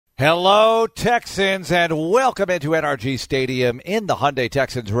Hello, Texans, and welcome into NRG Stadium in the Hyundai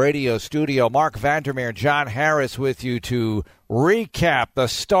Texans radio studio. Mark Vandermeer, John Harris with you to recap the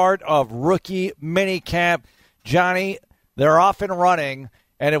start of rookie minicamp. Johnny, they're off and running,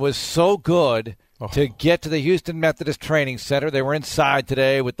 and it was so good to get to the Houston Methodist Training Center. They were inside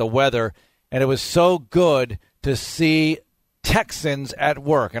today with the weather, and it was so good to see Texans at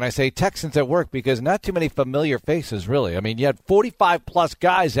work. And I say Texans at work because not too many familiar faces, really. I mean, you had 45-plus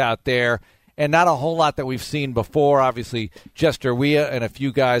guys out there and not a whole lot that we've seen before. Obviously, Jester Weah and a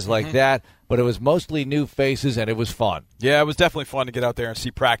few guys like that, but it was mostly new faces, and it was fun. Yeah, it was definitely fun to get out there and see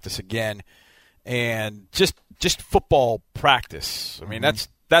practice again and just football practice. I mean, that's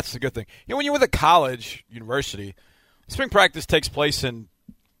the good thing. You know, when you're with a college, university, spring practice takes place in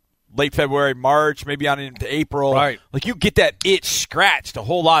late February, March, maybe on into April. Right. Like, you get that itch scratched a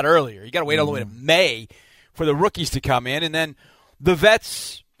whole lot earlier. You got to wait all the way to May for the rookies to come in. And then the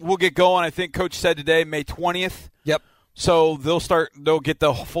vets will get going, I think Coach said today, May 20th. Yep. So they'll get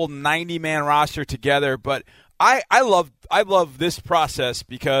the full 90-man roster together. But I love this process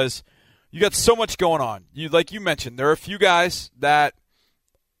because you got so much going on. Like you mentioned, there are a few guys that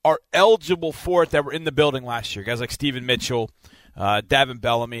are eligible for it that were in the building last year. Guys like Steven Mitchell, Davin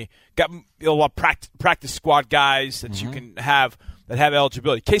Bellamy, got a lot of practice squad guys that you can have that have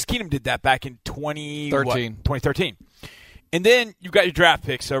eligibility. Case Keenum did that back in 2013. And then you got your draft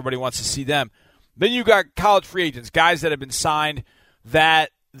picks, so everybody wants to see them. Then you got college free agents, guys that have been signed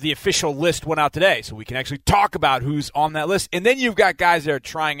that the official list went out today, so we can actually talk about who's on that list. And then you've got guys that are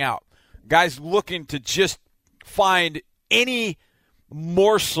trying out, guys looking to just find any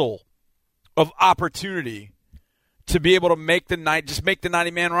morsel of opportunity to be able to make the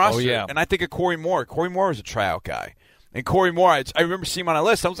 90-man roster. Oh, yeah. And I think of Corey Moore. Corey Moore was a tryout guy. And Corey Moore, I remember seeing him on a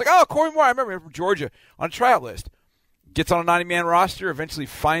list. I was like, oh, Corey Moore, I remember him from Georgia on a tryout list. Gets on a 90-man roster, eventually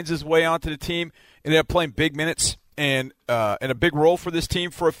finds his way onto the team, ended up playing big minutes and a big role for this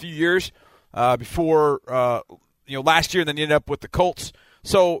team for a few years before last year, and then he ended up with the Colts.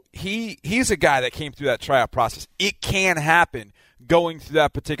 So he's a guy that came through that tryout process. It can happen going through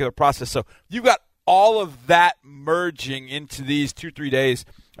that particular process. So you got all of that merging into these 2-3 days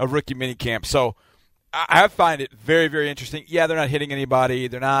of rookie minicamp. So I find it very, very interesting. Yeah, they're not hitting anybody.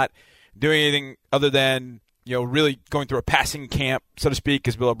 They're not doing anything other than, really going through a passing camp, so to speak,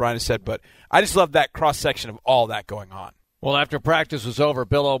 as Bill O'Brien has said. But I just love that cross-section of all that going on. Well, after practice was over,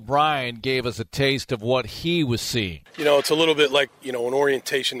 Bill O'Brien gave us a taste of what he was seeing. It's a little bit like, an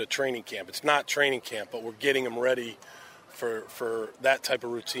orientation to training camp. It's not training camp, but we're getting them ready for that type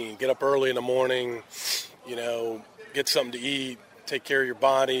of routine. Get up early in the morning, get something to eat, take care of your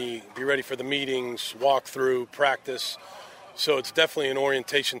body, be ready for the meetings, walk through, practice. So it's definitely an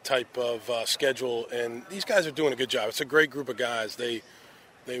orientation type of schedule, and these guys are doing a good job. It's a great group of guys. They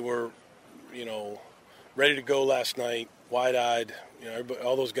were, ready to go last night, wide-eyed.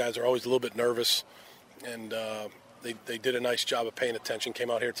 All those guys are always a little bit nervous, and they did a nice job of paying attention,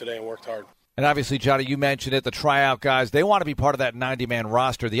 came out here today and worked hard. And obviously, Johnny, you mentioned it, the tryout guys, they want to be part of that 90-man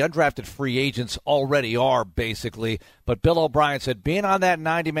roster. The undrafted free agents already are, basically. But Bill O'Brien said, being on that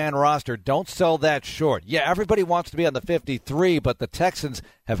 90-man roster, don't sell that short. Yeah, everybody wants to be on the 53, but the Texans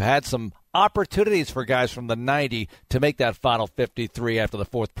have had some opportunities for guys from the 90 to make that final 53 after the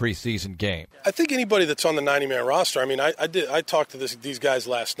fourth preseason game. I think anybody that's on the 90-man roster, I talked to these guys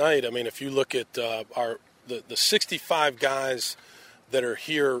last night. If you look at the 65 guys that are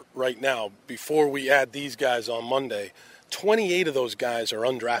here right now, before we add these guys on Monday, 28 of those guys are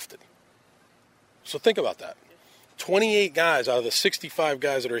undrafted. So think about that. 28 guys out of the 65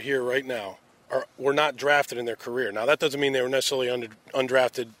 guys that are here right now were not drafted in their career. Now, that doesn't mean they were necessarily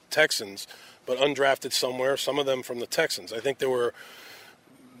undrafted Texans, but undrafted somewhere, some of them from the Texans. I think there were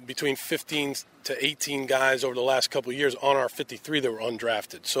between 15 to 18 guys over the last couple of years on our 53 that were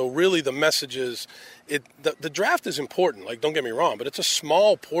undrafted. So really the message is the draft is important, don't get me wrong, but it's a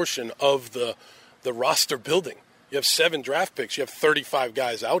small portion of the roster building. You have 7 draft picks. You have 35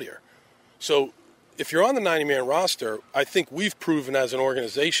 guys out here. So if you're on the 90-man roster, I think we've proven as an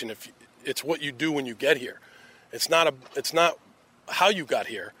organization it's what you do when you get here. It's not how you got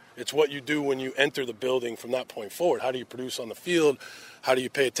here. It's what you do when you enter the building from that point forward. How do you produce on the field? How do you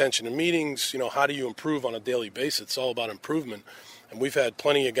pay attention to meetings? How do you improve on a daily basis? It's all about improvement. And we've had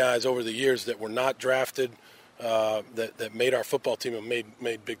plenty of guys over the years that were not drafted that made our football team and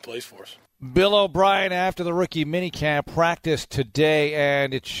made big plays for us. Bill O'Brien, after the rookie minicamp, practiced today,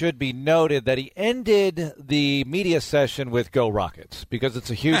 and it should be noted that he ended the media session with Go Rockets, because it's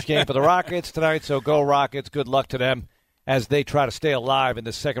a huge game for the Rockets tonight, so go Rockets, good luck to them. as they try to stay alive in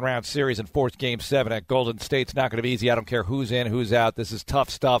the second-round series and force Game 7 at Golden State's not going to be easy. I don't care who's in, who's out. This is tough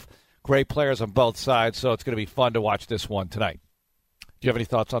stuff. Great players on both sides, so it's going to be fun to watch this one tonight. Do you have any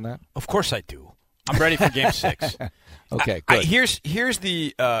thoughts on that? Of course I do. I'm ready for Game 6. Okay, good. Here's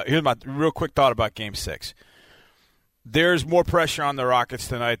my real quick thought about Game 6. There's more pressure on the Rockets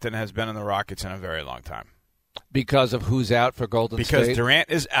tonight than has been on the Rockets in a very long time. Because of who's out for Golden State? Because Durant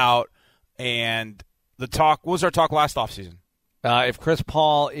is out, and what was our talk last offseason? If Chris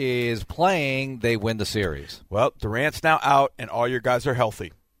Paul is playing, they win the series. Well, Durant's now out, and all your guys are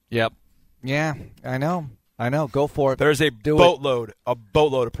healthy. Yep. Yeah, I know. Go for it. There's a boatload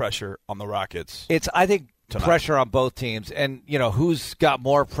of pressure on the Rockets. I think, tonight. Pressure on both teams. And, who's got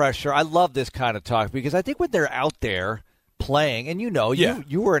more pressure? I love this kind of talk because I think when they're out there playing, and you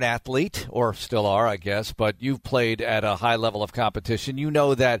were an athlete, or still are, I guess, but you've played at a high level of competition. You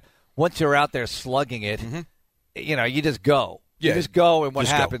know that once you're out there slugging it, you just go. Yeah. You just go, and what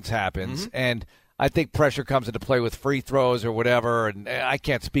happens. Mm-hmm. And I think pressure comes into play with free throws or whatever, and I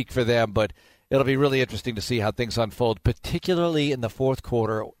can't speak for them, but it'll be really interesting to see how things unfold, particularly in the fourth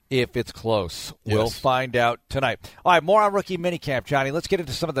quarter if it's close. Yes. We'll find out tonight. All right, more on rookie minicamp, Johnny. Let's get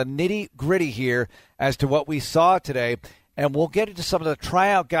into some of the nitty-gritty here as to what we saw today, and we'll get into some of the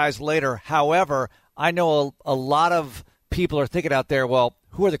tryout guys later. However, I know a lot of people are thinking out there, well,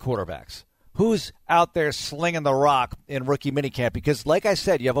 who are the quarterbacks? Who's out there slinging the rock in rookie minicamp? Because, like I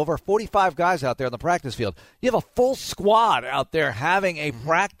said, you have over 45 guys out there on the practice field. You have a full squad out there having a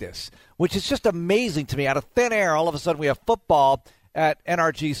practice, which is just amazing to me. Out of thin air, all of a sudden we have football at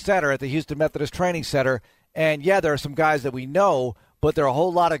NRG Center, at the Houston Methodist Training Center. And, yeah, there are some guys that we know, but there are a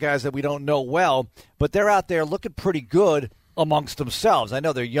whole lot of guys that we don't know well. But they're out there looking pretty good amongst themselves. I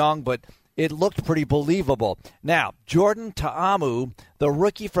know they're young, but it looked pretty believable. Now, Jordan Ta'amu, the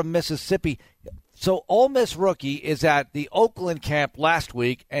rookie from Mississippi. So Ole Miss rookie is at the Oakland camp last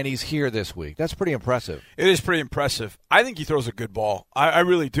week, and he's here this week. That's pretty impressive. It is pretty impressive. I think he throws a good ball. I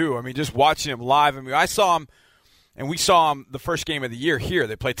really do. I mean, just watching him live. I mean, I saw him, and we saw him the first game of the year here.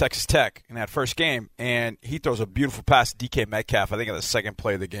 They played Texas Tech in that first game, and he throws a beautiful pass to DK Metcalf, I think, on the second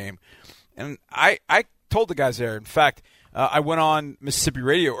play of the game. And I told the guys there, in fact, I went on Mississippi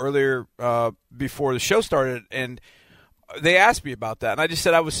Radio earlier before the show started, and they asked me about that. And I just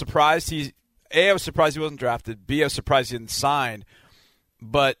said I was surprised I was surprised he wasn't drafted. B, I was surprised he didn't sign.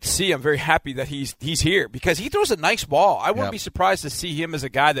 But C, I'm very happy that he's here because he throws a nice ball. I wouldn't be surprised to see him as a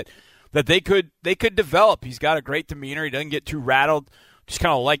guy that they could develop. He's got a great demeanor. He doesn't get too rattled. Just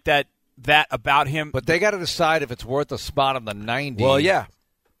kind of like that about him. But they got to decide if it's worth a spot on the 90. Well, yeah.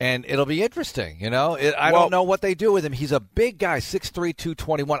 And it'll be interesting, I don't know what they do with him. He's a big guy, 6'3",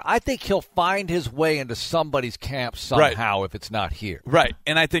 221. I think he'll find his way into somebody's camp somehow if it's not here. Right.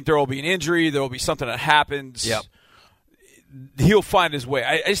 And I think there will be an injury. There will be something that happens. Yep. He'll find his way.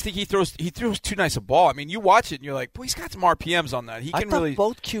 I just think he throws too nice a ball. I mean, you watch it and you're like, boy, he's got some RPMs on that. I thought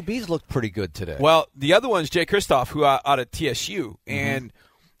both QBs looked pretty good today. Well, the other one is Jay Kristoff, who out of TSU. And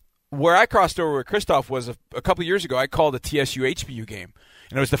where I crossed over with Kristoff was a couple years ago. I called a TSU HBU game.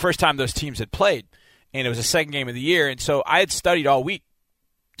 And it was the first time those teams had played, and it was the second game of the year. And so I had studied all week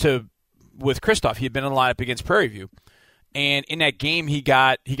with Kristoff. He had been in the lineup against Prairie View, and in that game he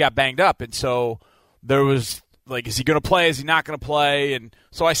got banged up. And so there was like, is he going to play? Is he not going to play? And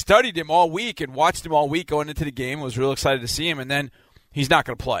so I studied him all week and watched him all week going into the game. I was real excited to see him, and then he's not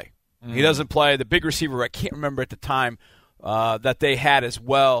going to play. He doesn't play. The big receiver, I can't remember at the time that they had as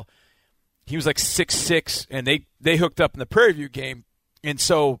well. He was like 6'6", and they hooked up in the Prairie View game. And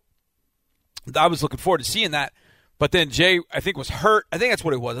so I was looking forward to seeing that. But then Jay, I think, was hurt. I think that's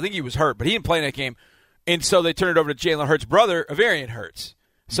what it was. I think he was hurt, but he didn't play in that game. And so they turned it over to Jalen Hurts' brother, Avarian Hurts.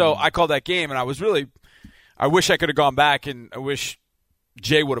 So I called that game, and I wish I could have gone back, and I wish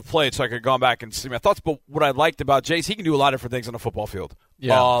Jay would have played so I could have gone back and see my thoughts. But what I liked about Jay is he can do a lot of different things on the football field.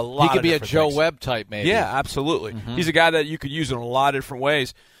 Yeah, he could be a Joe things. Webb type, maybe. Yeah, absolutely. He's a guy that you could use in a lot of different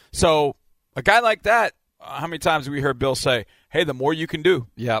ways. So a guy like that, how many times have we heard Bill say, hey, the more you can do,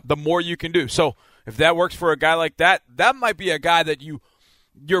 the more you can do. So if that works for a guy like that, that might be a guy that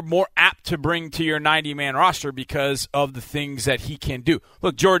you're more apt to bring to your 90-man roster because of the things that he can do.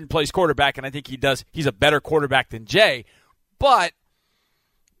 Look, Jordan plays quarterback, and I think he's a better quarterback than Jay, but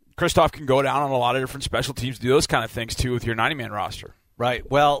Kristoff can go down on a lot of different special teams, do those kind of things too with your 90-man roster. Right.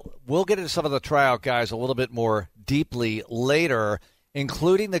 Well, we'll get into some of the tryout guys a little bit more deeply later,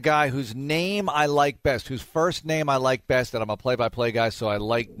 including the guy whose name I like best, whose first name I like best, and I'm a play-by-play guy, so I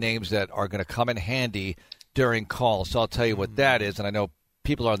like names that are going to come in handy during calls. So I'll tell you what that is, and I know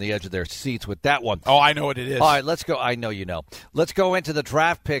people are on the edge of their seats with that one. Oh, I know what it is. All right, let's go. I know you know. Let's go into the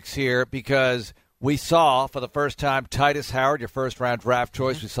draft picks here because We saw, for the first time, Titus Howard, your first-round draft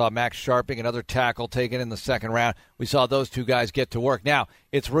choice. We saw Max Sharping, another tackle taken in the second round. We saw those two guys get to work. Now,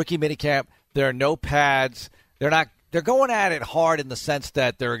 it's rookie minicamp. There are no pads. They're going at it hard in the sense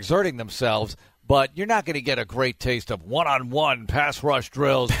that they're exerting themselves, but you're not going to get a great taste of one-on-one pass rush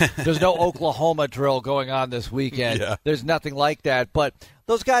drills. There's no Oklahoma drill going on this weekend. Yeah. There's nothing like that. But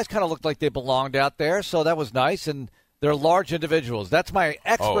those guys kind of looked like they belonged out there, so that was nice, and they're large individuals. That's my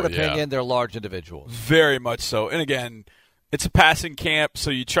expert opinion. They're large individuals. Very much so. And, again, it's a passing camp,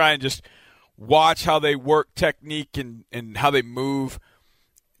 so you try and just watch how they work technique and how they move.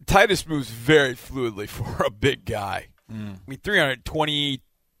 Titus moves very fluidly for a big guy. I mean, 320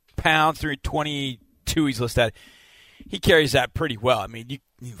 pounds, 322 he's listed at. He carries that pretty well. I mean,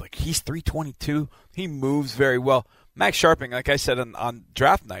 he's 322. He moves very well. Max Sharping, like I said on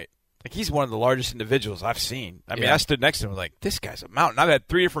draft night, like, he's one of the largest individuals I've seen. I mean, I stood next to him like, this guy's a mountain. I've had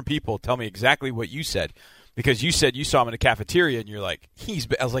 3 different people tell me exactly what you said, because you said you saw him in the cafeteria and you're like,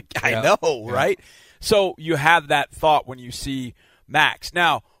 I was like, I know, right? So you have that thought when you see Max.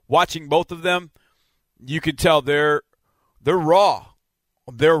 Now, watching both of them, you could tell they're raw.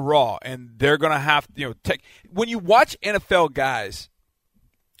 They're raw, and they're going to have, when you watch NFL guys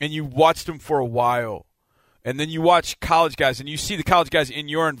and you watch them for a while, and then you watch college guys, and you see the college guys in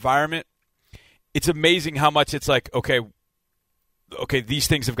your environment, it's amazing how much it's like, okay, these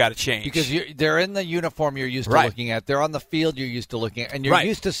things have got to change. Because they're in the uniform you're used to looking at. They're on the field you're used to looking at. And you're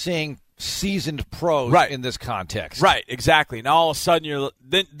used to seeing seasoned pros in this context. Right, exactly. And all of a sudden,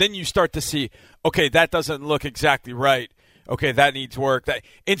 then you start to see, okay, that doesn't look exactly right. Okay, that needs work.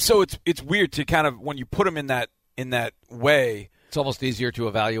 And so it's weird to kind of, when you put them in that way. It's almost easier to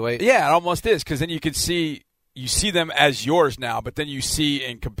evaluate. Yeah, it almost is, because then you can see – you see them as yours now, but then you see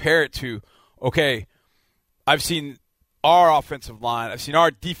and compare it to, okay, I've seen our offensive line, I've seen our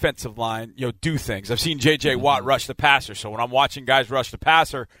defensive line, do things. I've seen J.J. Watt rush the passer. So when I'm watching guys rush the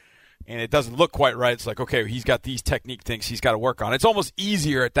passer and it doesn't look quite right, it's like, okay, he's got these technique things he's got to work on. It's almost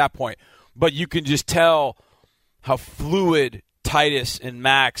easier at that point, but you can just tell how fluid Titus and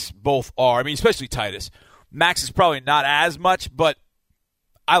Max both are. I mean, especially Titus. Max is probably not as much, but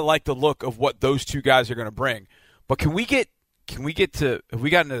I like the look of what those two guys are going to bring. But can we get to – have we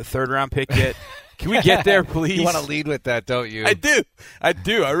gotten to the third-round pick yet? Can we get there, please? You want to lead with that, don't you? I do.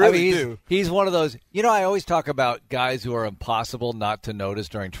 I really do. He's one of those – I always talk about guys who are impossible not to notice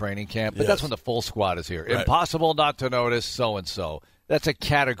during training camp, but that's when the full squad is here. Right. Impossible not to notice so-and-so. That's a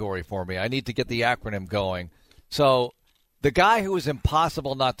category for me. I need to get the acronym going. So – the guy who was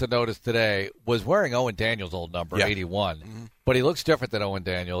impossible not to notice today was wearing Owen Daniels' old number, 81. Mm-hmm. But he looks different than Owen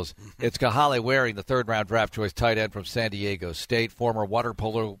Daniels. Mm-hmm. It's Kahale Waring, the third-round draft choice tight end from San Diego State, former water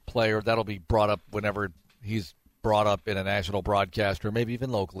polo player. That'll be brought up whenever he's brought up in a national broadcast or maybe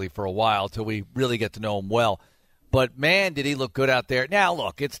even locally for a while till we really get to know him well. But, man, did he look good out there. Now,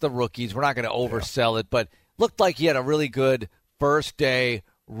 look, it's the rookies. We're not going to oversell it, but looked like he had a really good first-day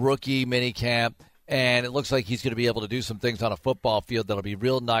rookie minicamp. And it looks like he's going to be able to do some things on a football field that'll be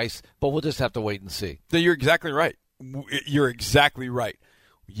real nice, but we'll just have to wait and see. You're exactly right. You're exactly right.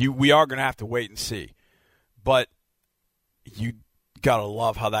 We are going to have to wait and see. But you got to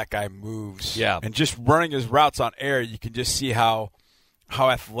love how that guy moves. Yeah. And just running his routes on air, you can just see how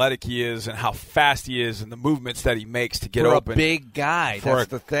athletic he is and how fast he is and the movements that he makes to get open. For a big guy, that's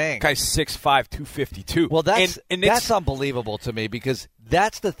the thing. Guy's 6'5", 252. Well, that's unbelievable to me, because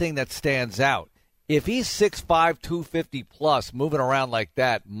that's the thing that stands out. If he's 6'5", 250 plus, moving around like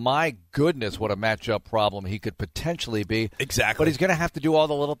that, my goodness, what a matchup problem he could potentially be. Exactly. But he's going to have to do all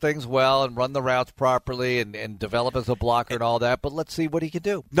the little things well and run the routes properly and develop as a blocker and all that. But let's see what he can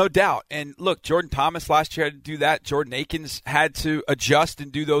do. No doubt. And look, Jordan Thomas last year had to do that. Jordan Akins had to adjust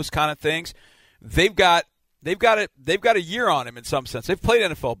and do those kind of things. They've got a year on him in some sense. They've played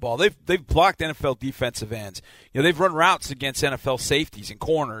NFL ball. They've blocked NFL defensive ends. They've run routes against NFL safeties and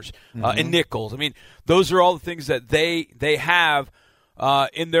corners and nickels. I mean, those are all the things that they have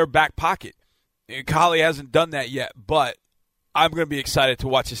in their back pocket. Kahale hasn't done that yet, but I'm going to be excited to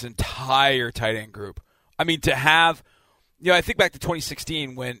watch this entire tight end group. I mean, to have I think back to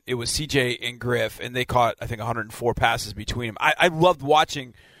 2016 when it was CJ and Griff, and they caught, I think, 104 passes between them. I loved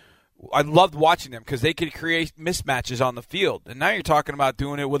watching them because they could create mismatches on the field. And now you're talking about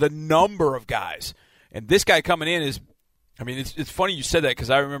doing it with a number of guys. And this guy coming in is, I mean, it's funny you said that because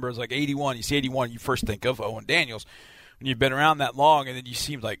I remember it was like 81. You see 81, you first think of Owen Daniels. When you've been around that long, and then you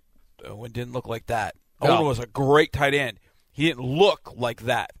seem like Owen didn't look like that. Owen was a great tight end. He didn't look like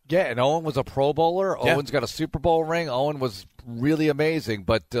that. Yeah, and Owen was a Pro Bowler. Yeah. Owen's got a Super Bowl ring. Owen was really amazing.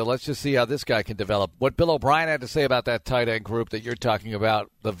 But let's just see how this guy can develop. What Bill O'Brien had to say about that tight end group that you're talking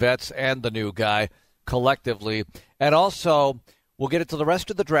about, the vets and the new guy collectively. And also, we'll get into the rest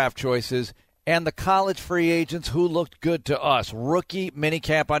of the draft choices and the college free agents who looked good to us. Rookie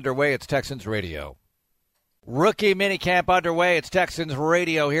minicamp underway. It's Texans Radio. Rookie minicamp underway. It's Texans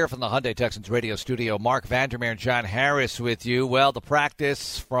Radio here from the Hyundai Texans Radio studio. Mark Vandermeer and John Harris with you. Well, the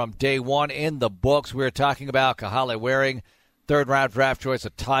practice from day one in the books. We were talking about Kahale Waring, third-round draft choice, a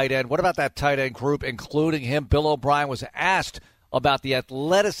tight end. What about that tight end group, including him? Bill O'Brien was asked about the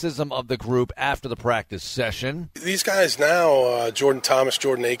athleticism of the group after the practice session. These guys now, Jordan Thomas,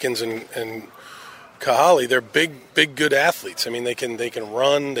 Jordan Akins, and Kahale, they're big, good athletes. I mean, they can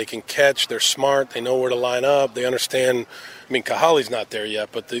run, they can catch, they're smart, they know where to line up, they understand. I mean, Kahale's not there yet,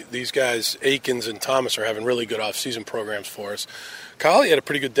 but these guys, Akins and Thomas, are having really good off-season programs for us. Kahale had a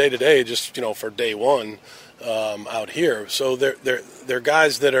pretty good day today, just for day one out here. So they're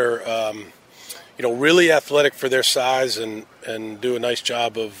guys that are really athletic for their size and do a nice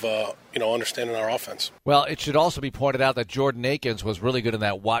job of understanding our offense. Well, it should also be pointed out that Jordan Akins was really good in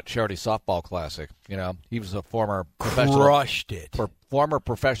that Watt Charity Softball Classic. He was a former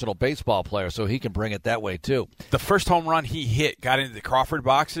professional baseball player, so he can bring it that way too. The first home run he hit got into the Crawford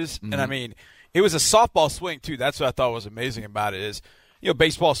boxes, and I mean, it was a softball swing too. That's what I thought was amazing about it is,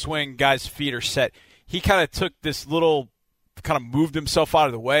 baseball swing, guys' feet are set. He kind of took this little, kind of moved himself out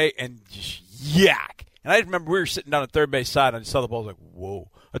of the way and just yak. And I remember we were sitting down at third base side, and I just saw the ball. I was like, whoa.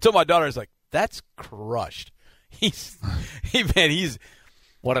 I told my daughter, I was like, that's crushed. He's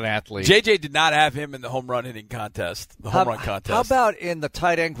what an athlete. JJ did not have him in the home run hitting contest, home run contest. How about in the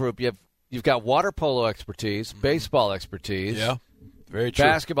tight end group? You've got water polo expertise, baseball expertise. Yeah, very true.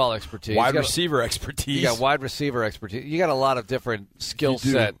 Basketball expertise. Wide receiver expertise. You got wide receiver expertise. You got a lot of different skill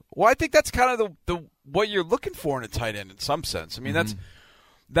set. Well, I think that's kind of the what you're looking for in a tight end in some sense. I mean,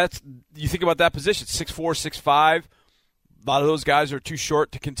 that's you think about that position, 6'4", 6'5". A lot of those guys are too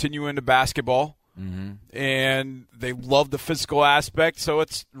short to continue into basketball, and they love the physical aspect. So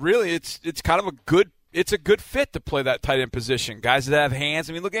it's kind of a good fit to play that tight end position. Guys that have hands.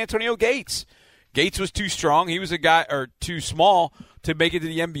 I mean, look at Antonio Gates. Gates was too strong. He was too small to make it to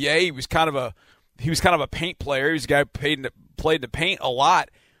the NBA. He was kind of a paint player. He was a guy who played the paint a lot,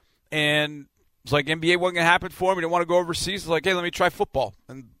 and it's like NBA wasn't going to happen for him. He didn't want to go overseas. It's like, hey, let me try football,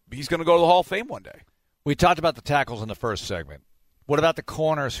 and he's going to go to the Hall of Fame one day. We talked about the tackles in the first segment. What about the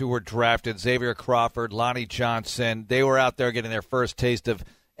corners who were drafted? Xavier Crawford, Lonnie Johnson. They were out there getting their first taste of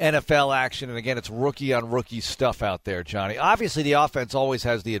NFL action. And, again, it's rookie-on-rookie stuff out there, Johnny. Obviously, the offense always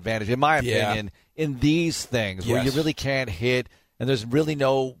has the advantage, in my opinion, in these things where you really can't hit and there's really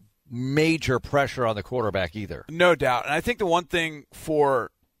no major pressure on the quarterback either. No doubt. And I think the one thing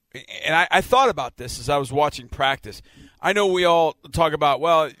and I thought about this as I was watching practice. I know we all talk about,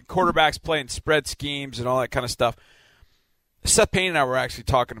 quarterbacks playing spread schemes and all that kind of stuff. Seth Payne and I were actually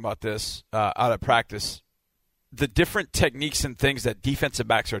talking about this out at practice. The different techniques and things that defensive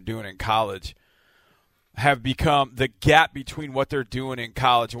backs are doing in college have become the gap between what they're doing in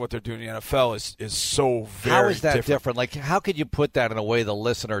college and what they're doing in the NFL is so very How is that different? Like, how could you put that in a way the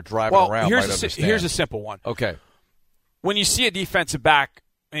listener driving around might understand? Here's a simple one. Okay. When you see a defensive back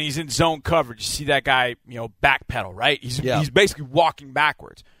and he's in zone coverage, you see that guy, backpedal, right? He's basically walking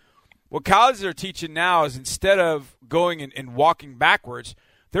backwards. What colleges are teaching now is instead of going and walking backwards,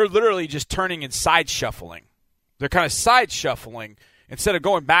 they're literally just turning and side shuffling. They're kind of side shuffling instead of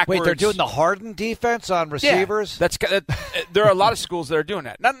going backwards. Wait, they're doing the Harden defense on receivers? Yeah, there are a lot of schools that are doing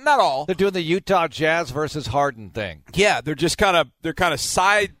that. Not all. They're doing the Utah Jazz versus Harden thing. Yeah, they're kind of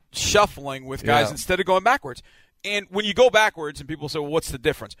side shuffling with guys instead of going backwards. And when you go backwards, and people say, well, what's the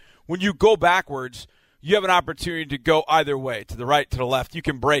difference? When you go backwards, you have an opportunity to go either way, to the right, to the left. You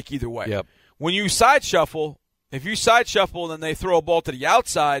can break either way. Yep. When you side shuffle, if you side shuffle and then they throw a ball to the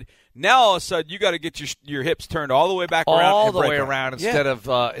outside, now all of a sudden you got to get your hips turned all the way back around. All the way around instead of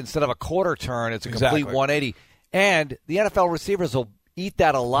a quarter turn. It's a complete 180. And the NFL receivers will eat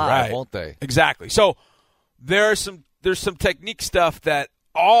that alive, won't they? Exactly. So there's some technique stuff that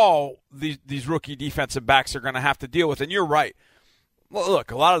all these rookie defensive backs are going to have to deal with. And you're right. Well,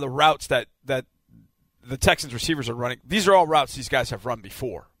 look, a lot of the routes that the Texans receivers are running, these are all routes these guys have run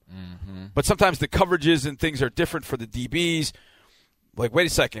before. Mm-hmm. But sometimes the coverages and things are different for the DBs. Like, wait a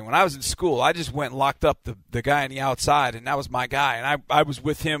second. When I was in school, I just went and locked up the guy on the outside, and that was my guy. And I was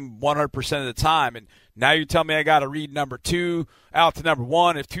with him 100% of the time. And now you tell me I got to read number 2 out to number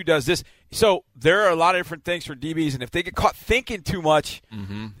 1 if 2 does this. So there are a lot of different things for DBs, and if they get caught thinking too much,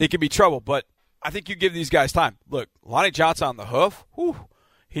 it can be trouble. But I think you give these guys time. Look, Lonnie Johnson on the hoof,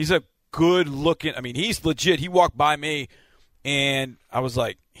 he's a good-looking – I mean, he's legit. He walked by me, and I was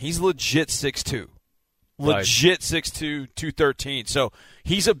like, he's legit 6'2". Legit 6'2", 213. So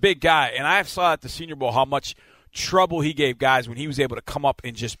he's a big guy. And I saw at the Senior Bowl how much trouble he gave guys when he was able to come up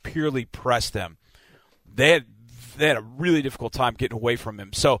and just purely press them. They had a really difficult time getting away from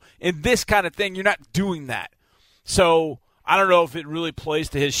him. So in this kind of thing, you're not doing that. So I don't know if it really plays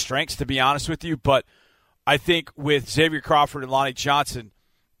to his strengths, to be honest with you, but I think with Xavier Crawford and Lonnie Johnson,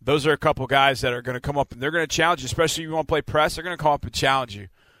 those are a couple guys that are going to come up and they're going to challenge you, especially if you want to play press. They're going to come up and challenge you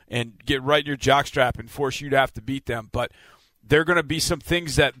and get right in your jockstrap and force you to have to beat them. But there are going to be some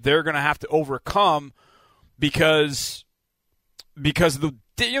things that they're going to have to overcome because of the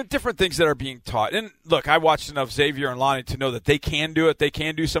different things that are being taught. And look, I watched enough Xavier and Lonnie to know that they can do it. They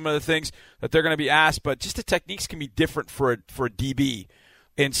can do some of the things that they're going to be asked, but just the techniques can be different for a DB.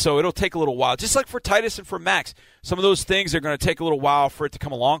 And so it'll take a little while. Just like for Titus and for Max, some of those things are going to take a little while for it to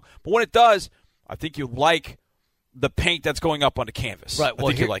come along. But when it does, I think you like the paint that's going up on the canvas. Right. Well, I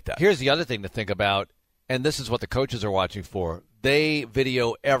think you like that. Here's the other thing to think about, and this is what the coaches are watching for. They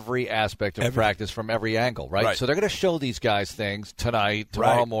video every aspect of practice from every angle, right? So they're going to show these guys things tonight,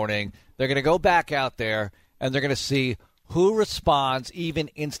 tomorrow morning. They're going to go back out there, and they're going to see who responds even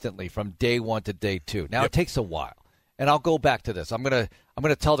instantly from day one to day two. Now, it takes a while. And I'll go back to this. I'm going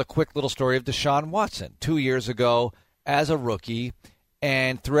to tell the quick little story of Deshaun Watson. 2 years ago as a rookie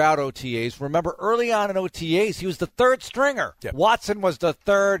and throughout OTAs. Remember, early on in OTAs, he was the third stringer. Yep. Watson was the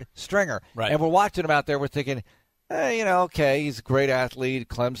third stringer. Right. And we're watching him out there. We're thinking, okay, he's a great athlete.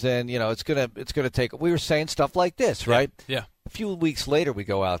 Clemson, it's gonna take. We were saying stuff like this, right? Yeah. A few weeks later, we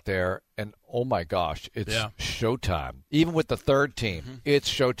go out there, and oh my gosh, it's showtime. Even with the third team,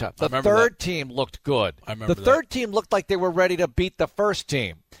 it's showtime. The third team looked good. The third team looked like they were ready to beat the first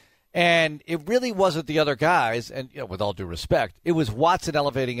team. And it really wasn't the other guys, and with all due respect, it was Watson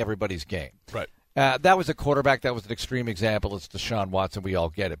elevating everybody's game. Right. That was a quarterback. That was an extreme example. It's Deshaun Watson. We all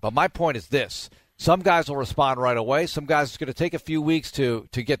get it. But my point is this. Some guys will respond right away. Some guys it's going to take a few weeks to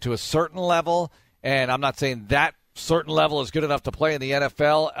get to a certain level, and I'm not saying that certain level is good enough to play in the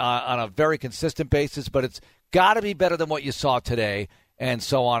NFL on a very consistent basis, but it's got to be better than what you saw today, and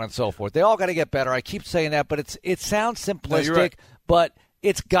so on and so forth. They all got to get better. I keep saying that, but it sounds simplistic, but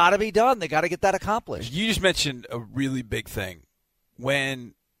it's got to be done. They got to get that accomplished. You just mentioned a really big thing.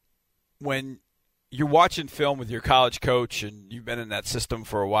 When you're watching film with your college coach and you've been in that system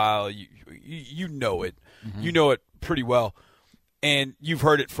for a while, you know it. Mm-hmm. You know it pretty well. And you've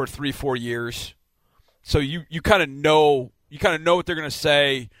heard it for 3-4 years. So you kind of know what they're going to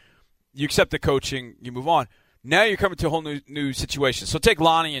say. You accept the coaching, you move on. Now you're coming to a whole new situation. So take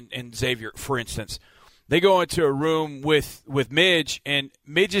Lonnie and Xavier, for instance. They go into a room with Midge, and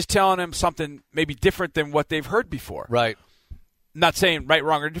Midge is telling them something maybe different than what they've heard before. Right. Not saying right,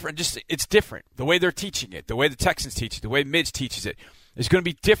 wrong, or different. Just it's different. The way they're teaching it, the way the Texans teach it, the way Midge teaches it is going to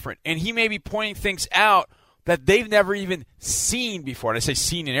be different. And he may be pointing things out that they've never even seen before. And I say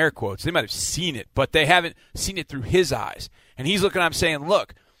seen in air quotes. They might have seen it, but they haven't seen it through his eyes. And he's looking at him saying,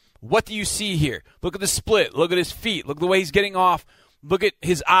 look, what do you see here? Look at the split. Look at his feet. Look at the way he's getting off. Look at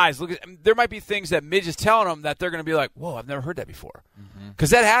his eyes. There might be things that Midge is telling them that they're going to be like, whoa, I've never heard that before.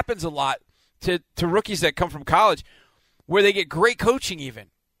 Because that happens a lot to rookies that come from college where they get great coaching even.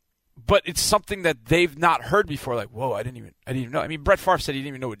 But it's something that they've not heard before. Like, whoa, I didn't even know. I mean, Brett Favre said he didn't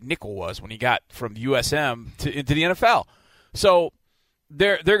even know what nickel was when he got from USM into the NFL. So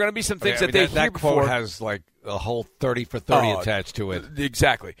there are going to be some things that they hear before. That quote has like a whole 30 for 30 attached to it.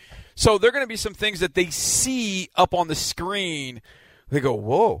 Exactly. So there are going to be some things that they see up on the screen. They go,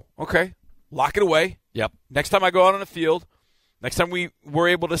 whoa, okay, lock it away. Yep. Next time I go out on the field, next time we were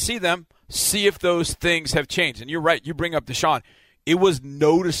able to see them, see if those things have changed. And you're right. You bring up Deshaun. It was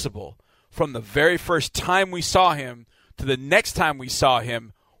noticeable from the very first time we saw him to the next time we saw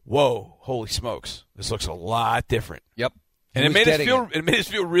him. Whoa, holy smokes. This looks a lot different. Yep. And it made us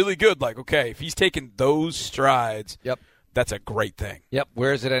feel really good. Like, okay, if he's taking those strides, that's a great thing. Yep.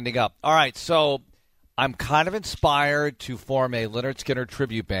 Where is it ending up? All right. So I'm kind of inspired to form a Leonard Skinner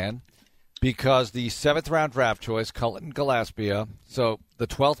tribute band because the 7th-round draft choice, Cullen Gillespie, so the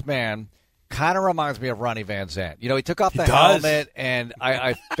 12th man, kind of reminds me of Ronnie Van Zant. You know, he took off the helmet, and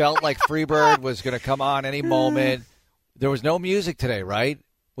I felt like Freebird was going to come on any moment. There was no music today, right?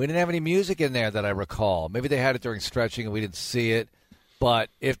 We didn't have any music in there that I recall. Maybe they had it during stretching and we didn't see it. But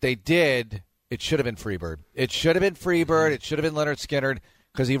if they did, it should have been Freebird. It should have been Freebird. It should have been Leonard Skinner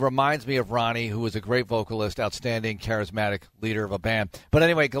because he reminds me of Ronnie, who was a great vocalist, outstanding, charismatic leader of a band. But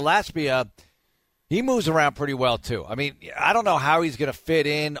anyway, Gillespie, He moves around pretty well, too. I mean, I don't know how he's going to fit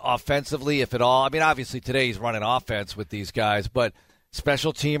in offensively, if at all. I mean, obviously today he's running offense with these guys, but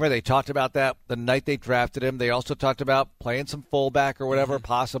special teamer, they talked about that the night they drafted him. They also talked about playing some fullback or whatever,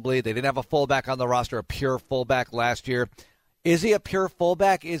 possibly. They didn't have a fullback on the roster, a pure fullback last year. Is he a pure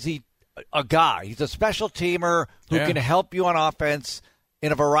fullback? Is he a guy? He's a special teamer who can help you on offense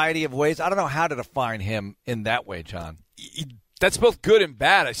in a variety of ways. I don't know how to define him in that way, John. That's both good and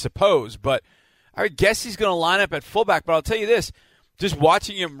bad, I suppose, but I would guess he's going to line up at fullback, but I'll tell you this, just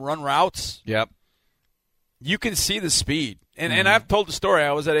watching him run routes, you can see the speed. And I've told the story.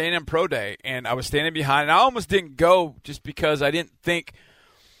 I was at A&M Pro Day, and I was standing behind, and I almost didn't go just because I didn't think,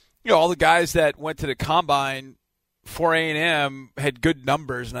 all the guys that went to the Combine for A&M had good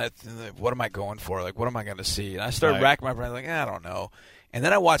numbers, and I thought, what am I going for? Like, what am I going to see? And I started racking my brain, like, I don't know. And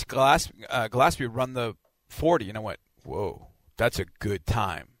then I watched Gillespie run the 40, and I went, whoa, that's a good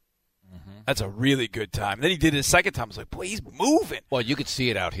time. That's a really good time. And then he did it a second time. I was like, boy, he's moving. Well, you could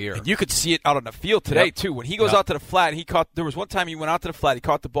see it out here. And you could see it out on the field today, too. When he goes out to the flat, there was one time he went out to the flat, he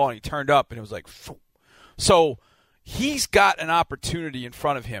caught the ball, and he turned up, and it was like, phew. So he's got an opportunity in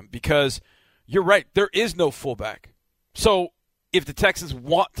front of him because you're right, there is no fullback. So if the Texans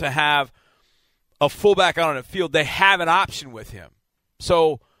want to have a fullback out on the field, they have an option with him.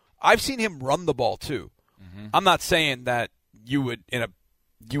 So I've seen him run the ball, too. I'm not saying that you would,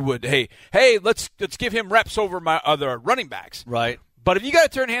 hey, let's give him reps over my other running backs. Right. But if you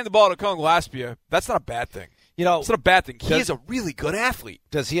got to hand the ball to Colin Gillespie, that's not a bad thing. It's not a bad thing. He is a really good athlete.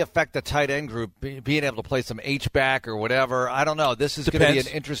 Does he affect the tight end group, being able to play some H-back or whatever? I don't know. This is going to be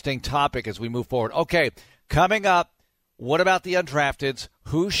an interesting topic as we move forward. Okay, coming up, what about the undrafteds?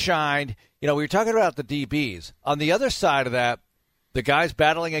 Who shined? We were talking about the DBs. On the other side of that, the guys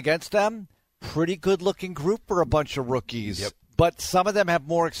battling against them, pretty good-looking group for a bunch of rookies. Yep. But some of them have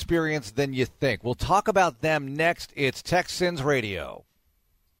more experience than you think. We'll talk about them next. It's Texans Radio.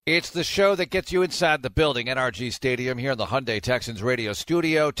 It's the show that gets you inside the building, NRG Stadium, here in the Hyundai Texans Radio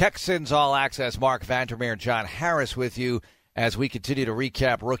studio. Texans All Access, Mark Vandermeer and John Harris with you as we continue to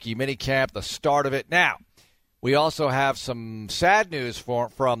recap rookie minicamp, the start of it. Now, we also have some sad news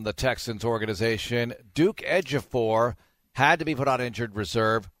from the Texans organization. Duke Ejiofor had to be put on injured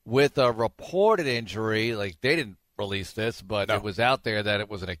reserve with a reported injury. Like, they didn't release this, but it was out there that it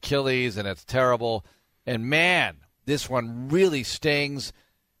was an Achilles, and it's terrible. And, man, this one really stings.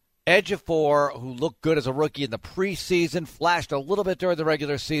 Ejiofor, who looked good as a rookie in the preseason, flashed a little bit during the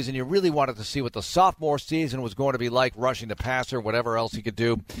regular season. You really wanted to see what the sophomore season was going to be like, rushing the passer, whatever else he could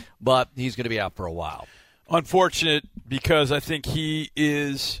do. But he's going to be out for a while. Unfortunate, because I think he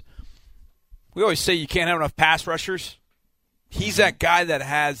is – we always say you can't have enough pass rushers. He's that guy that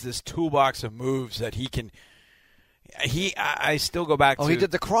has this toolbox of moves that he can – I still go back to – he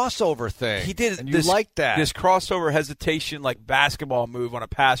did the crossover thing. He did. And you liked that. This crossover hesitation, like basketball move on a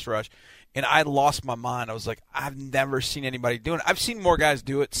pass rush, and I lost my mind. I was like, I've never seen anybody doing it. I've seen more guys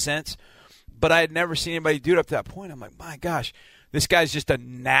do it since, but I had never seen anybody do it up to that point. I'm like, my gosh, this guy's just a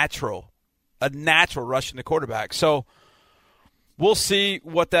natural rushing the quarterback. So we'll see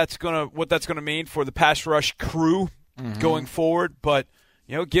what that's gonna mean for the pass rush crew going forward, but –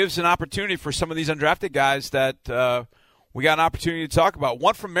 it gives an opportunity for some of these undrafted guys that we got an opportunity to talk about.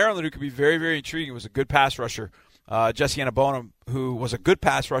 One from Maryland who could be very, very intriguing was a good pass rusher, Jesse Anabonum, who was a good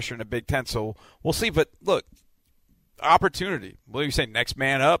pass rusher in the Big Ten. So we'll see. But, look, opportunity. What do you say, next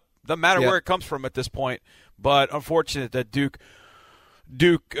man up? Doesn't matter where it comes from at this point. But unfortunate that Duke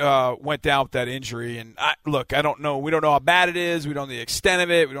went down with that injury. And, I don't know. We don't know how bad it is. We don't know the extent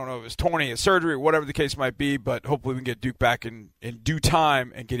of it. We don't know if it's torn, a surgery, or whatever the case might be. But hopefully we can get Duke back in due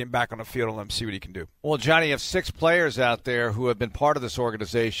time and get him back on the field and let him see what he can do. Well, Johnny, you have 6 players out there who have been part of this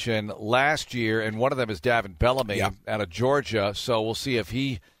organization last year, and one of them is Davin Bellamy out of Georgia. So we'll see if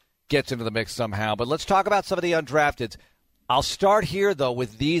he gets into the mix somehow. But let's talk about some of the undrafteds. I'll start here, though,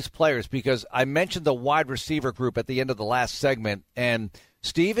 with these players because I mentioned the wide receiver group at the end of the last segment, and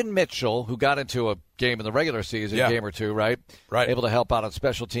Stephen Mitchell, who got into a game in the regular season, game or two, right? Able to help out on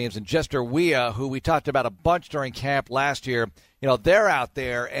special teams, and Jester Weah, who we talked about a bunch during camp last year, they're out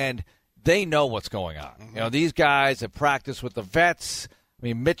there, and they know what's going on. These guys have practiced with the vets. I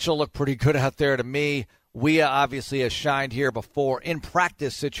mean, Mitchell looked pretty good out there to me. Weah obviously has shined here before in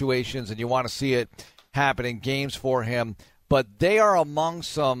practice situations, and you want to see it happen in games for him. But they are among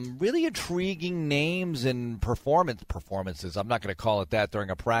some really intriguing names and performances. I'm not going to call it that during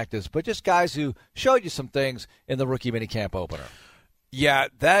a practice, but just guys who showed you some things in the rookie minicamp opener. Yeah,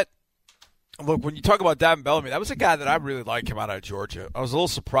 look, when you talk about Davin Bellamy, that was a guy that I really like him out of Georgia. I was a little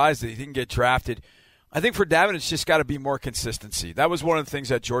surprised that he didn't get drafted. I think for Davin, it's just got to be more consistency. That was one of the things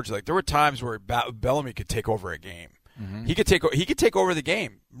that Georgia liked. There were times where Bellamy could take over a game. Mm-hmm. He could take over the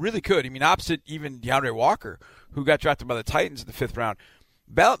game. Really could. I mean, opposite even DeAndre Walker, who got drafted by the Titans in the 5th round.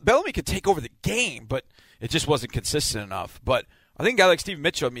 Bellamy could take over the game, but it just wasn't consistent enough. But I think a guy like Steve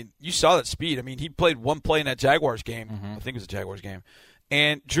Mitchell, I mean, you saw that speed. I mean, he played one play in that Jaguars game. Mm-hmm. I think it was a Jaguars game.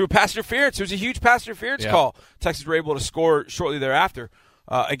 And drew pass interference. It was a huge pass interference call. Texans were able to score shortly thereafter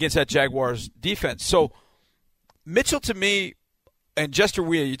against that Jaguars defense. So Mitchell, to me, and Jester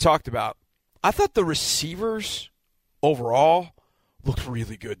Weah, you talked about, I thought the receivers overall looked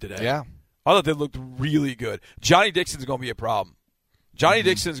really good today. Yeah. I thought they looked really good. Johnny Dixon's going to be a problem. Johnny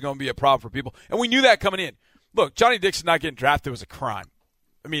Dixon's going to be a problem for people. And we knew that coming in. Look, Johnny Dixon not getting drafted was a crime.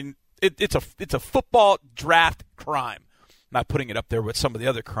 I mean, it's a football draft crime. Not putting it up there with some of the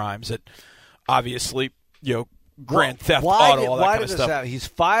other crimes that obviously, grand theft auto, all that kind of stuff. Happen? He's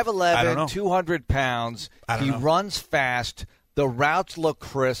 5'11", 200 pounds. He runs fast. The routes look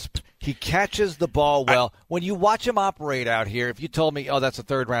crisp. He catches the ball well. When you watch him operate out here, if you told me, that's a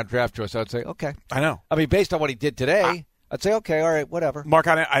 3rd-round draft choice, I would say, okay. I know. I mean, based on what he did today, I'd say, okay, all right, whatever. Mark,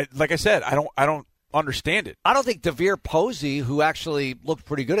 like I said, I don't understand it. I don't think Devere Posey, who actually looked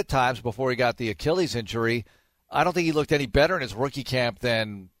pretty good at times before he got the Achilles injury, I don't think he looked any better in his rookie camp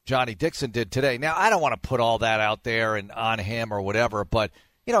than Johnny Dixon did today. Now, I don't want to put all that out there and on him or whatever, but,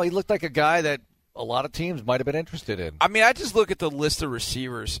 he looked like a guy that a lot of teams might have been interested in. I mean, I just look at the list of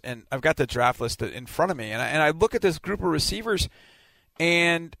receivers, and I've got the draft list in front of me, and I look at this group of receivers,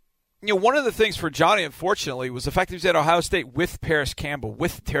 and, one of the things for Johnny, unfortunately, was the fact that he was at Ohio State with Paris Campbell,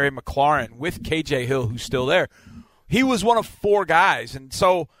 with Terry McLaurin, with K.J. Hill, who's still there. He was one of 4 guys, and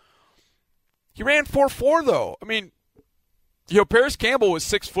so he ran 4.4, though. I mean, Paris Campbell was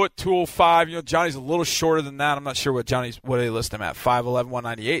 6 foot 205. Johnny's a little shorter than that. I'm not sure what they list him at, 5'11",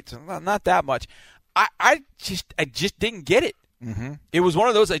 198. So not that much. I just didn't get it. Mm-hmm. It was one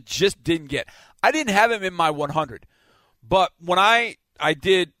of those I just didn't get. I didn't have him in my 100, but when I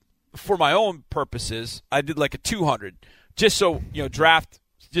did, for my own purposes, I did like a 200, just so draft,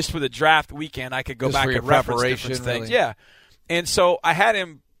 just for the draft weekend, I could go back and reference different things. Really? Yeah, and so I had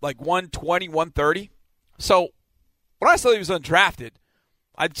him like 120, 130. So when I saw he was undrafted,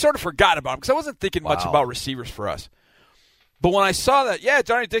 I sort of forgot about him because I wasn't thinking much about receivers for us. But when I saw that,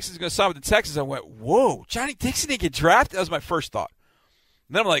 Johnny Dixon's going to sign with the Texans, I went, whoa, Johnny Dixon didn't get drafted? That was my first thought.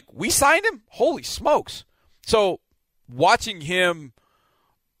 And then I'm like, we signed him? Holy smokes. So watching him,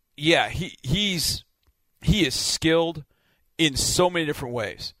 he is skilled in so many different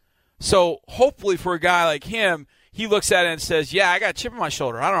ways. So hopefully for a guy like him, he looks at it and says, I got a chip on my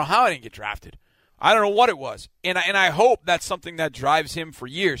shoulder. I don't know how I didn't get drafted. I don't know what it was. And I hope that's something that drives him for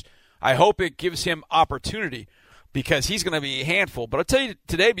years. I hope it gives him opportunity because he's going to be a handful. But I'll tell you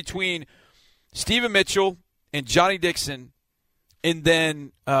today, between Stephen Mitchell and Johnny Dixon and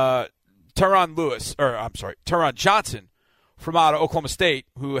then Teron Johnson from out of Oklahoma State,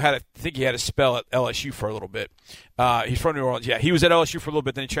 who I think he had a spell at LSU for a little bit. He's from New Orleans. Yeah, he was at LSU for a little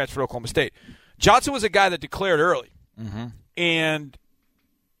bit, then he transferred to Oklahoma State. Johnson was a guy that declared early. Mm-hmm. And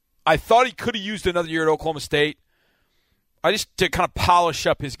I thought he could have used another year at Oklahoma State. To kind of polish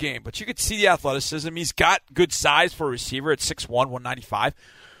up his game. But you could see the athleticism. He's got good size for a receiver at 6'1", 195.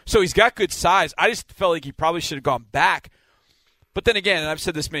 So he's got good size. I just felt like he probably should have gone back. But then again, and I've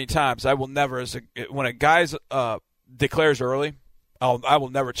said this many times, I will never, when a guy declares early, I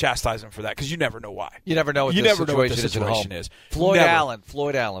will never chastise him for that because you never know why. You never know what the situation is. Floyd Allen.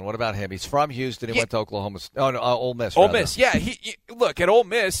 What about him? He's from Houston. He went to Oklahoma. Ole Miss. Ole Miss. Yeah. Look, at Ole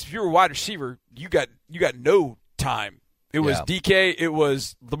Miss, if you were a wide receiver, you got no time. It was DK, it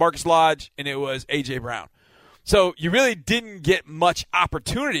was LaMarcus Lodge, and it was A.J. Brown. So you really didn't get much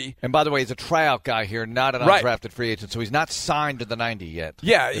opportunity. And by the way, he's a tryout guy here, not an undrafted free agent, so he's not signed to the 90 yet.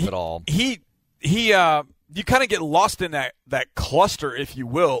 Yeah, if at all. You kind of get lost in that cluster, if you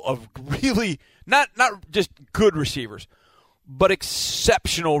will, of really not just good receivers, but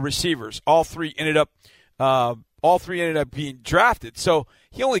exceptional receivers. All three ended up being drafted. So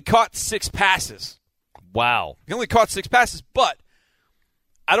he only caught 6 passes. Wow. He only caught 6 passes, but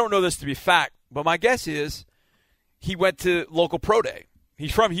I don't know this to be fact, but my guess is he went to local pro day.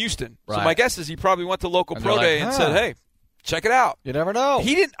 He's from Houston. Right. So my guess is he probably went to local pro day and said, hey, check it out. You never know.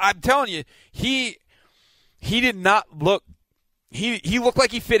 He didn't. I'm telling you, he did not look – he looked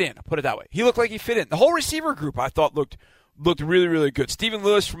like he fit in. I'll put it that way. He looked like he fit in. The whole receiver group I thought looked really, really good. Stephen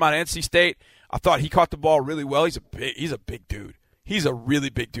Lewis from out of NC State, I thought he caught the ball really well. He's a big dude. He's a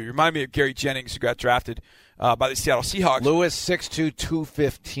really big dude. Remind me of Gary Jennings, who got drafted by the Seattle Seahawks. Lewis, 6'2",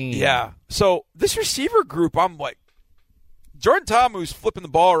 215. Yeah. So this receiver group, I'm like, Jordan Ta'amu's flipping the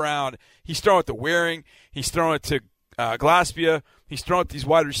ball around. He's throwing it to Waring. He's throwing it to Glaspia. He's throwing it to these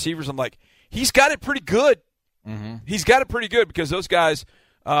wide receivers. I'm like, he's got it pretty good. Mm-hmm. He's got it pretty good because those guys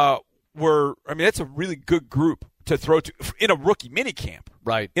that's a really good group to throw to in a rookie minicamp.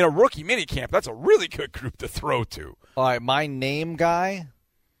 Right. In a rookie minicamp, that's a really good group to throw to. All right, my name guy,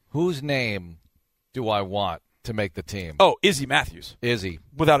 whose name do I want to make the team? Oh, Izzy Matthews. Izzy.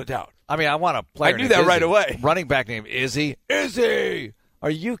 Without a doubt. I mean, I want a player. I knew that Izzy. right away. Running back name Izzy. Izzy! Are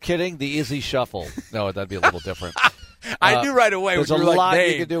you kidding? The Izzy Shuffle. No, that'd be a little different. I knew right away. There's when a you were lot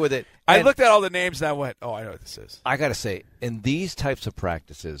like, you can do with it. I And looked at all the names and I went, oh, I know what this is. I got to say, in these types of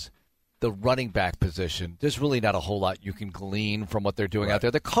practices, the running back position, there's really not a whole lot you can glean from what they're doing out there.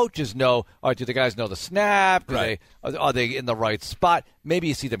 The coaches know, do the guys know the snap? Are they in the right spot? Maybe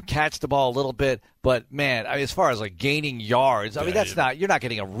you see them catch the ball a little bit. But, man, I mean, as far as like gaining yards, I mean, you're not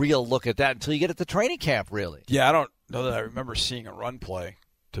getting a real look at that until you get at the training camp, really. Yeah, I don't know that I remember seeing a run play,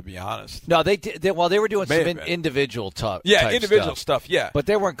 to be honest. No, they did. They were doing some individual type individual stuff, yeah. But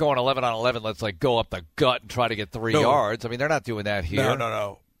they weren't going 11 on 11, let's like go up the gut and try to get 3 yards. I mean, they're not doing that here.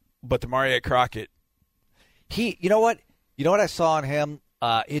 No. But Damarius Crockett. You know what I saw in him?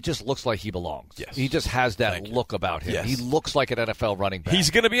 It just looks like he belongs. Yes. He just has that look about him. Yes. He looks like an NFL running back.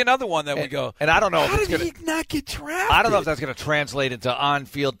 He's going to be another one that we go. And I don't know how if it's did he not get drafted? I don't know if that's going to translate into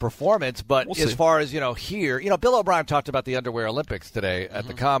on-field performance, but we'll as see. far as, here, Bill O'Brien talked about the underwear Olympics today at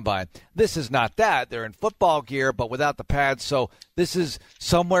the Combine. This is not that. They're in football gear, but without the pads. So this is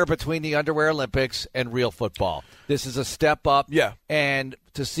somewhere between the underwear Olympics and real football. This is a step up. Yeah. And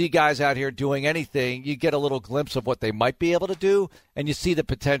to see guys out here doing anything, you get a little glimpse of what they might be able to do, and you see the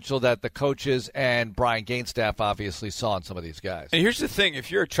potential that the coaches and Brian Gaines' staff obviously saw in some of these guys. And here's the thing.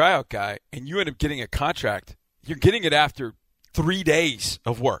 If you're a tryout guy and you end up getting a contract, you're getting it after 3 days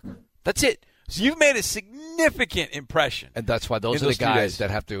of work. That's it. So you've made a significant impression. And that's why those are the guys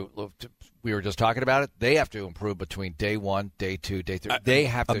that have to we were just talking about it. They have to improve between day 1, day 2, day 3. They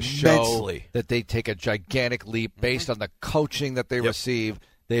have to show that they take a gigantic leap based on the coaching that they receive.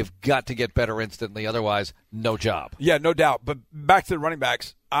 They've got to get better instantly. Otherwise, no job. Yeah, no doubt. But back to the running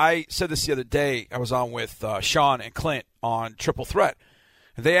backs. I said this the other day. I was on with Sean and Clint on Triple Threat.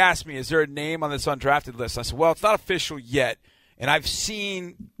 And they asked me, is there a name on this undrafted list? I said, well, it's not official yet. And I've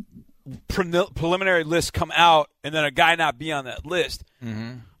seen preliminary lists come out and then a guy not be on that list.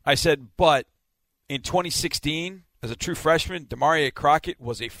 Mm-hmm. I said, but in 2016, as a true freshman, Damarius Crockett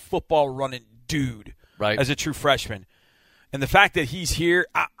was a football-running dude as a true freshman. And the fact that he's here,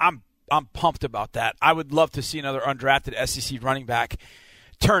 I'm pumped about that. I would love to see another undrafted SEC running back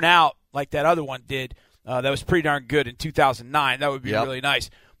turn out like that other one did. That was pretty darn good in 2009. That would be really nice.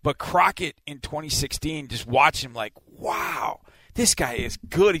 But Crockett in 2016, just watch him like, wow. This guy is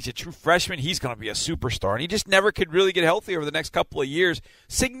good. He's a true freshman. He's going to be a superstar. And he just never could really get healthy over the next couple of years,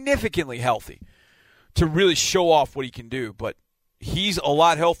 significantly healthy, to really show off what he can do. But he's a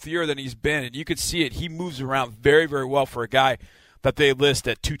lot healthier than he's been, and you could see it. He moves around very, very well for a guy that they list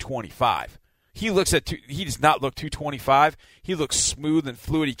at 225. He does not look 225. He looks smooth and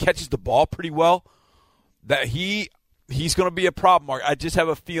fluid. He catches the ball pretty well. That he's going to be a problem, Mark. I just have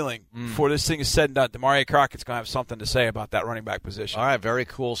a feeling before this thing is said and done, Damarius Crockett's going to have something to say about that running back position. All right, very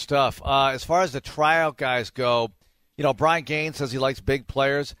cool stuff. As far as the tryout guys go, Brian Gaines says he likes big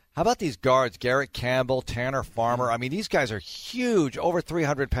players. How about these guards, Garrett Campbell, Tanner Farmer? I mean, these guys are huge, over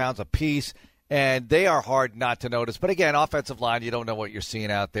 300 pounds apiece, and they are hard not to notice. But, again, offensive line, you don't know what you're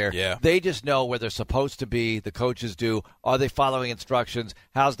seeing out there. Yeah. They just know where they're supposed to be. The coaches do. Are they following instructions?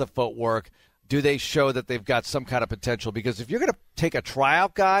 How's the footwork? Do they show that they've got some kind of potential? Because if you're going to take a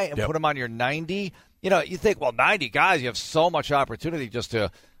tryout guy and put him on your 90, you think, well, 90 guys, you have so much opportunity just to,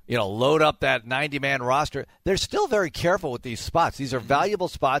 load up that 90-man roster. They're still very careful with these spots. These are valuable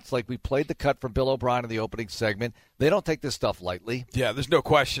spots, like we played the cut from Bill O'Brien in the opening segment. They don't take this stuff lightly. Yeah, there's no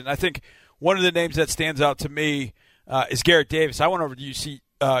question. I think one of the names that stands out to me is Garrett Davis. I went over to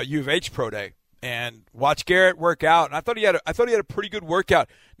U of H Pro Day and watched Garrett work out, and I thought he had a pretty good workout.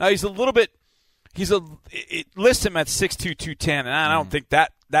 Now he's a little bit. It lists him at 6'2", 210, and I don't think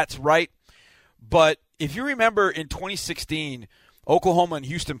that's right. But if you remember in 2016, Oklahoma and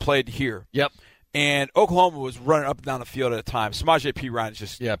Houston played here. Yep. And Oklahoma was running up and down the field at a time. Samaje Perine is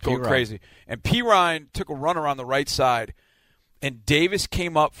just going crazy. And Perine took a run around the right side, and Davis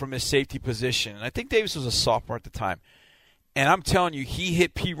came up from his safety position. And I think Davis was a sophomore at the time. And I'm telling you, he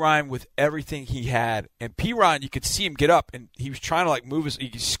hit Perine with everything he had. And Perine, you could see him get up, and he was trying to move he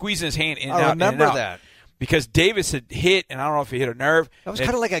was squeezing his hand in and out. I remember that. because Davis had hit, and I don't know if he hit a nerve. That was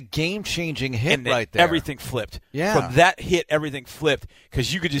kind of like a game-changing hit and right there. Everything flipped. Yeah. From that hit, everything flipped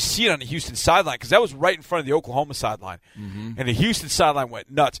because you could just see it on the Houston sideline because that was right in front of the Oklahoma sideline. Mm-hmm. And the Houston sideline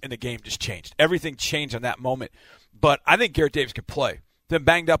went nuts, and the game just changed. Everything changed on that moment. But I think Garrett Davis could play. Been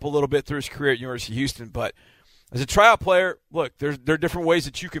banged up a little bit through his career at University of Houston, but as a tryout player, look, there are different ways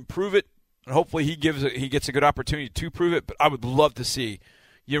that you can prove it, and hopefully he gets a good opportunity to prove it. But I would love to see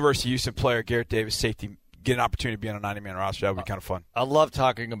University of Houston player Garrett Davis, safety, get an opportunity to be on a 90-man roster. That would be kind of fun. I love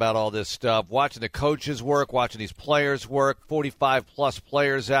talking about all this stuff, watching the coaches work, watching these players work, 45-plus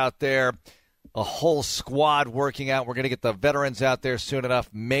players out there, a whole squad working out. We're going to get the veterans out there soon enough.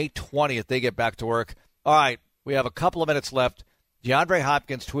 May 20th, they get back to work. All right, we have a couple of minutes left. DeAndre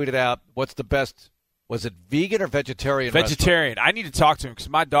Hopkins tweeted out, what's the best, was it vegan or vegetarian Vegetarian. restaurant? I need to talk to him because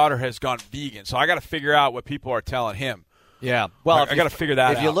my daughter has gone vegan, so I got to figure out what people are telling him. Yeah, well, I got to figure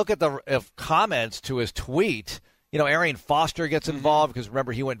that out. If you look at the comments to his tweet, Arian Foster gets involved because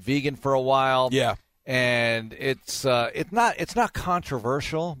remember he went vegan for a while. Yeah, and it's not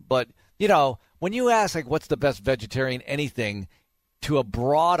controversial, but when you ask like what's the best vegetarian anything to a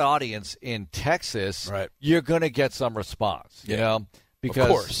broad audience in Texas, right, you're going to get some response. Because of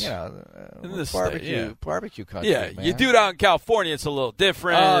course, in this barbecue country. Yeah, man. you do it out in California, it's a little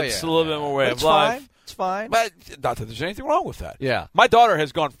different. It's a little bit more way of life. Fine. It's fine. But not that there's anything wrong with that. Yeah. My daughter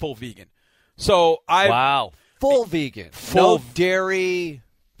has gone full vegan. So full vegan. No dairy.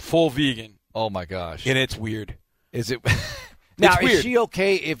 Full vegan. Oh my gosh. And it's weird. Is it Now it's weird. Is she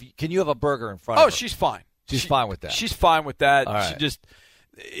okay can you have a burger in front of her? Oh, she's fine. She's fine with that. She's fine with that. All right. She just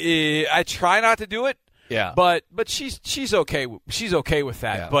I try not to do it. Yeah. But she's okay. She's okay with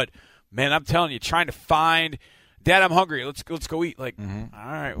that. Yeah. But man, I'm telling you, trying to find Dad, I'm hungry. Let's go eat. Like, all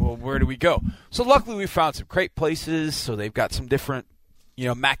right, well, where do we go? So luckily we found some great places. So they've got some different,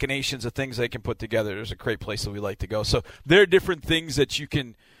 machinations of things they can put together. There's a great place that we like to go. So there are different things that you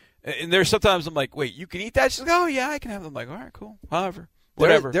can. And there's sometimes I'm like, wait, you can eat that? She's like, oh yeah, I can have them. I'm like, all right, cool. However,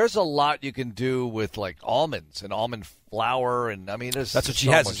 whatever. There's a lot you can do with like almonds and almond flour, and I mean, that's what she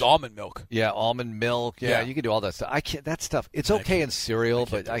has is almond milk. Yeah, almond milk. Yeah, you can do all that stuff. I can't. That stuff. It's okay in cereal,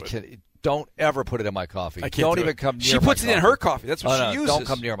 but I can't. Don't ever put it in my coffee. Don't even come near. She puts it in her coffee. That's what she uses. Don't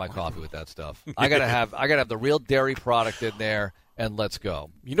come near my coffee with that stuff. I gotta have the real dairy product in there, and let's go.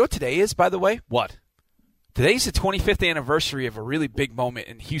 You know what today is, by the way? What? Today's the 25th anniversary of a really big moment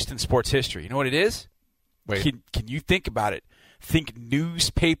in Houston sports history. You know what it is? Wait. Can you think about it? Think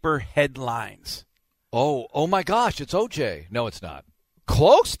newspaper headlines. Oh my gosh! It's OJ. No, it's not.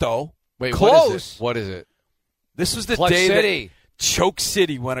 Close though. Wait, close. What is it? This was the Clutch day City. that Choke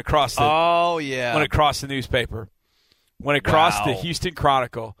City went across the. Oh yeah. Went across the newspaper. Went across the Houston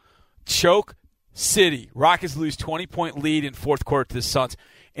Chronicle. Choke City. Rockets lose 20-point lead in fourth quarter to the Suns,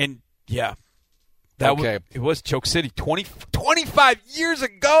 and yeah. It was Choke City 25 years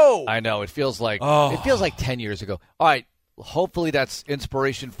ago. I know. It feels like 10 years ago. All right. Hopefully that's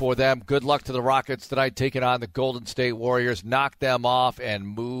inspiration for them. Good luck to the Rockets tonight, taking on the Golden State Warriors. Knock them off and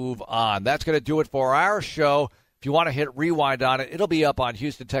move on. That's going to do it for our show. If you want to hit rewind on it, it'll be up on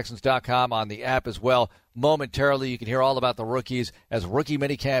HoustonTexans.com on the app as well. Momentarily, you can hear all about the rookies as rookie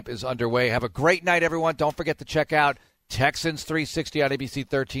minicamp is underway. Have a great night, everyone. Don't forget to check out Texans 360 on ABC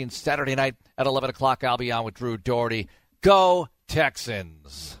 13 Saturday night at 11 o'clock. I'll be on with Drew Doherty. Go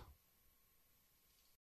Texans.